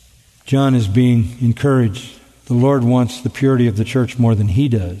 John is being encouraged. The Lord wants the purity of the church more than he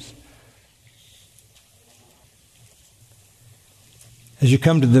does. As you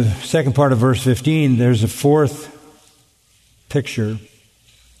come to the second part of verse 15, there's a fourth picture.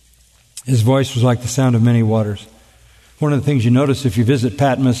 His voice was like the sound of many waters. One of the things you notice if you visit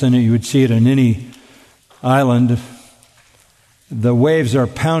Patmos, and you would see it on any island, the waves are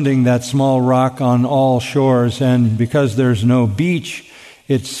pounding that small rock on all shores, and because there's no beach,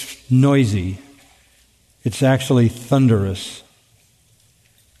 it's noisy. It's actually thunderous.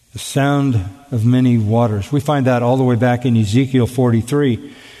 The sound of many waters. We find that all the way back in Ezekiel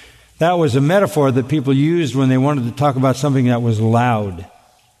 43. That was a metaphor that people used when they wanted to talk about something that was loud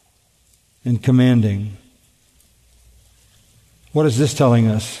and commanding. What is this telling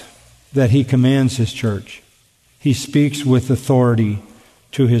us? That He commands His church. He speaks with authority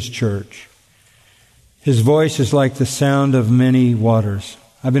to His church. His voice is like the sound of many waters.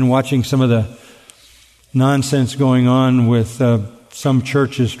 I've been watching some of the nonsense going on with some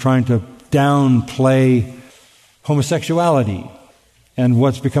churches trying to downplay homosexuality. And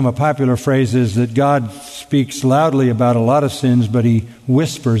what's become a popular phrase is that God speaks loudly about a lot of sins, but He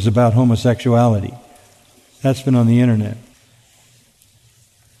whispers about homosexuality. That's been on the internet.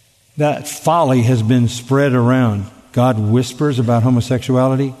 That folly has been spread around. God whispers about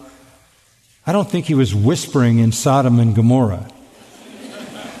homosexuality. I don't think He was whispering in Sodom and Gomorrah.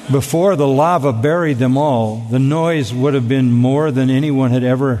 Before the lava buried them all, the noise would have been more than anyone had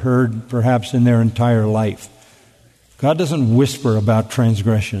ever heard, perhaps in their entire life. God doesn't whisper about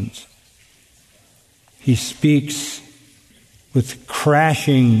transgressions. He speaks with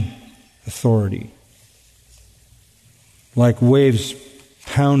crashing authority, like waves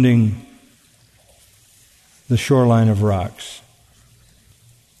pounding the shoreline of rocks.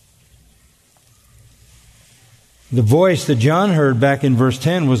 The voice that John heard back in verse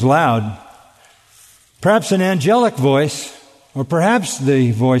 10 was loud. Perhaps an angelic voice, or perhaps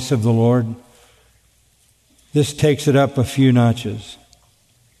the voice of the Lord. This takes it up a few notches.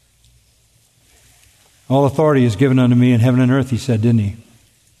 All authority is given unto me in heaven and earth, He said, didn't He?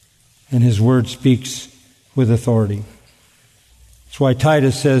 And His word speaks with authority. That's why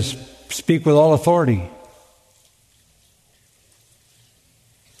Titus says, speak with all authority.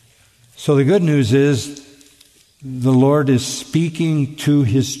 So the good news is, the Lord is speaking to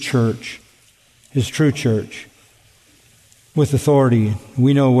His church, His true church, with authority.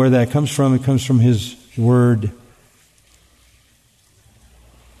 We know where that comes from. It comes from His Word.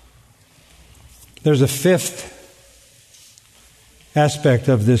 There's a fifth aspect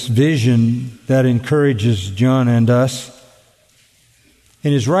of this vision that encourages John and us.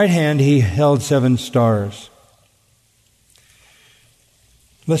 In his right hand, he held 7 stars.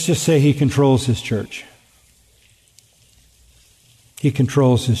 Let's just say he controls his church. He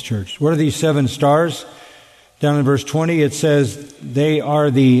controls his church. What are these 7 stars? Down in verse 20, it says they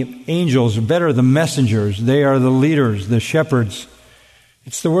are the angels, or better, the messengers. They are the leaders, the shepherds.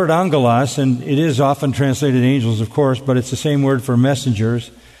 It's the word angelos, and it is often translated angels, of course, but it's the same word for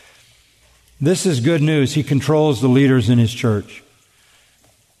messengers. This is good news. He controls the leaders in His church.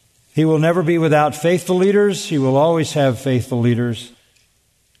 He will never be without faithful leaders. He will always have faithful leaders.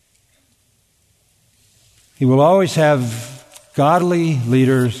 He will always have godly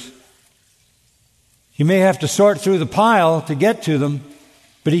leaders. You may have to sort through the pile to get to them,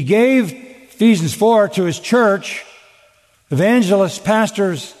 but He gave Ephesians 4 to His church, evangelists,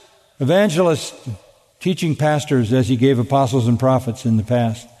 pastors, teaching pastors, as He gave apostles and prophets in the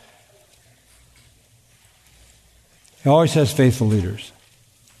past. He always has faithful leaders.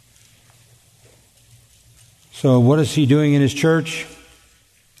 So what is He doing in His church?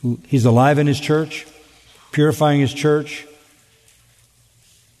 He's alive in His church, purifying His church,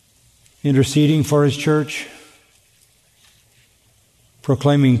 interceding for His church,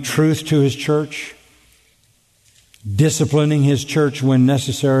 proclaiming truth to His church, disciplining His church when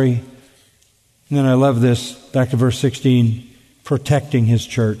necessary. And then I love this, back to verse 16, protecting His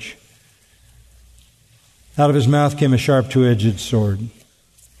church. Out of His mouth came a sharp 2-edged sword.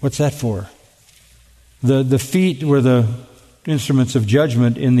 What's that for? The feet were the instruments of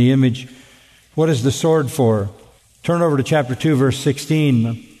judgment in the image. What is the sword for? Turn over to chapter 2, verse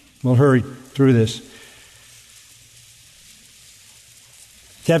 16. We'll hurry through this.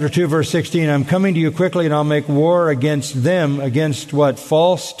 Chapter 2, verse 16, I'm coming to you quickly, and I'll make war against them. Against what?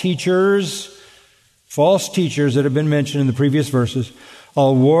 False teachers that have been mentioned in the previous verses.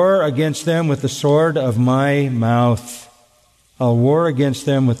 I'll war against them with the sword of my mouth. I'll war against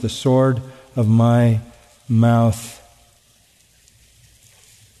them with the sword of my mouth.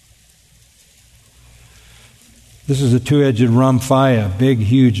 This is a two-edged ramphia, big,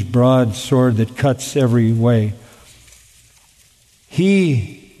 huge, broad sword that cuts every way.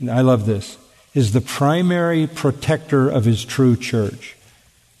 He, I love this, is the primary protector of His true church.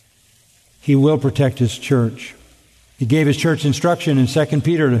 He will protect His church. He gave His church instruction in 2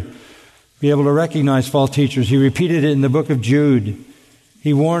 Peter to be able to recognize false teachers. He repeated it in the book of Jude.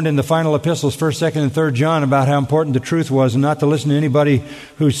 He warned in the final epistles, 1st, 2nd, and 3rd John, about how important the truth was and not to listen to anybody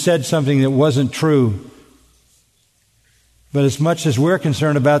who said something that wasn't true. But as much as we're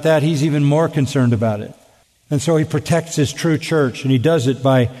concerned about that, He's even more concerned about it. And so He protects His true church, and He does it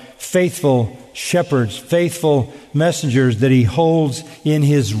by faithful shepherds, faithful messengers that He holds in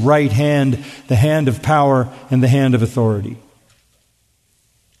His right hand, the hand of power and the hand of authority.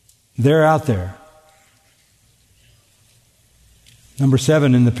 They're out there. Number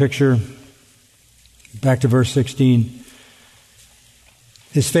 7 in the picture, back to verse 16.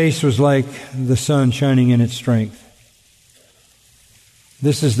 His face was like the sun shining in its strength.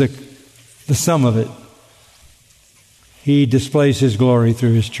 This is the sum of it. He displays His glory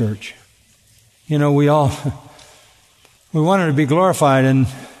through His church. You know, we want Him to be glorified, and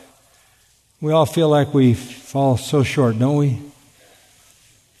we all feel like we fall so short, don't we?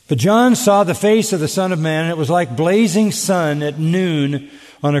 But John saw the face of the Son of Man, and it was like blazing sun at noon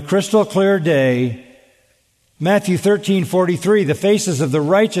on a crystal clear day. Matthew 13:43, the faces of the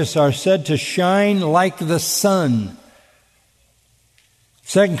righteous are said to shine like the sun.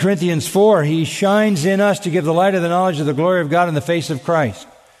 2 Corinthians 4, He shines in us to give the light of the knowledge of the glory of God in the face of Christ.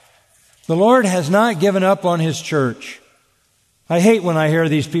 The Lord has not given up on His church. I hate when I hear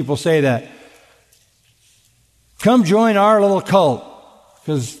these people say that. Come join our little cult,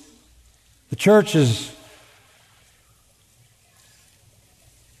 because the church is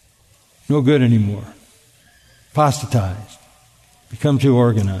no good anymore. Apostatized. Become too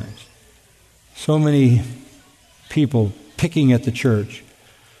organized. So many people picking at the church.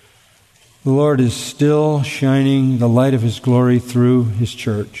 The Lord is still shining the light of His glory through His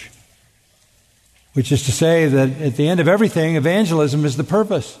church. Which is to say that at the end of everything, evangelism is the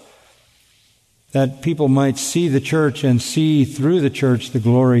purpose. That people might see the church and see through the church the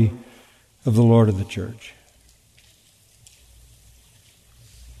glory of the Lord of the church.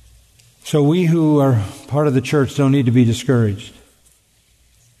 So we who are part of the church don't need to be discouraged.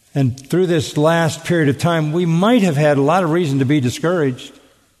 And through this last period of time, we might have had a lot of reason to be discouraged.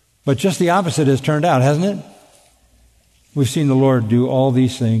 But just the opposite has turned out, hasn't it? We've seen the Lord do all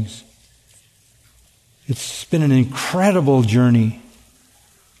these things. It's been an incredible journey.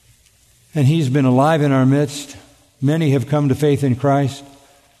 And He's been alive in our midst. Many have come to faith in Christ.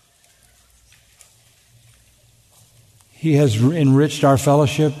 He has enriched our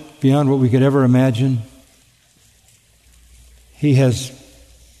fellowship beyond what we could ever imagine. He has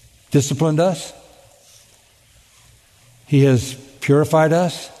disciplined us. He has purified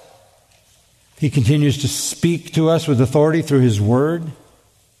us. He continues to speak to us with authority through His Word,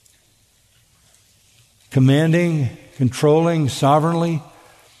 commanding, controlling sovereignly,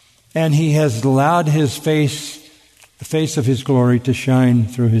 and He has allowed His face, the face of His glory, to shine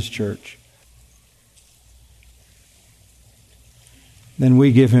through His church. Then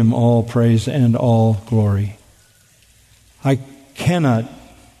we give Him all praise and all glory. I cannot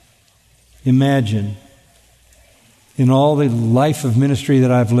imagine in all the life of ministry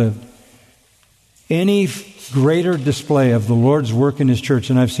that I've lived any greater display of the Lord's work in His church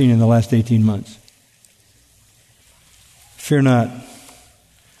than I've seen in the last 18 months. Fear not,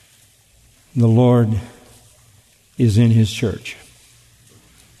 the Lord is in His church.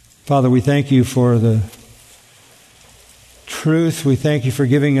 Father, we thank You for the truth. We thank You for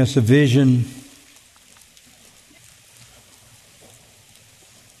giving us a vision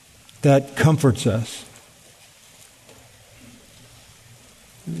that comforts us.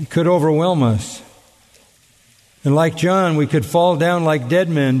 It could overwhelm us. And like John, we could fall down like dead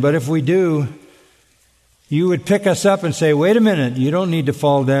men, but if we do, You would pick us up and say, wait a minute, you don't need to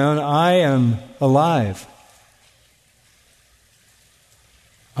fall down. I am alive.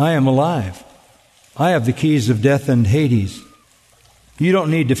 I am alive. I have the keys of death and Hades. You don't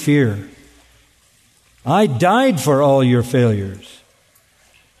need to fear. I died for all your failures.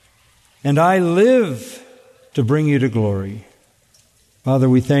 And I live to bring you to glory. Father,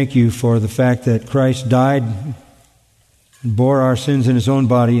 we thank you for the fact that Christ died and bore our sins in his own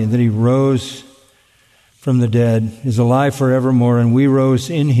body, and that he rose from the dead, is alive forevermore, and we rose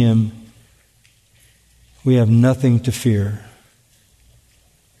in him. We have nothing to fear.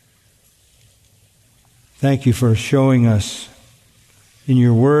 Thank you for showing us in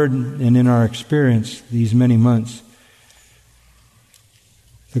your word and in our experience these many months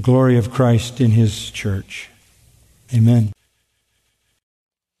the glory of Christ in his church. Amen.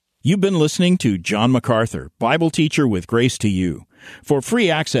 You've been listening to John MacArthur, Bible teacher with Grace to You. For free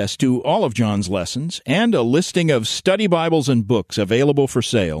access to all of John's lessons and a listing of study Bibles and books available for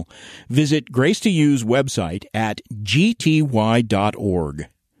sale, visit Grace to You's website at gty.org.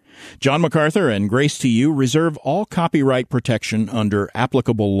 John MacArthur and Grace to You reserve all copyright protection under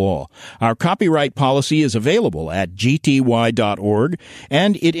applicable law. Our copyright policy is available at gty.org,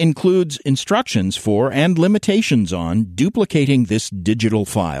 and it includes instructions for and limitations on duplicating this digital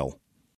file.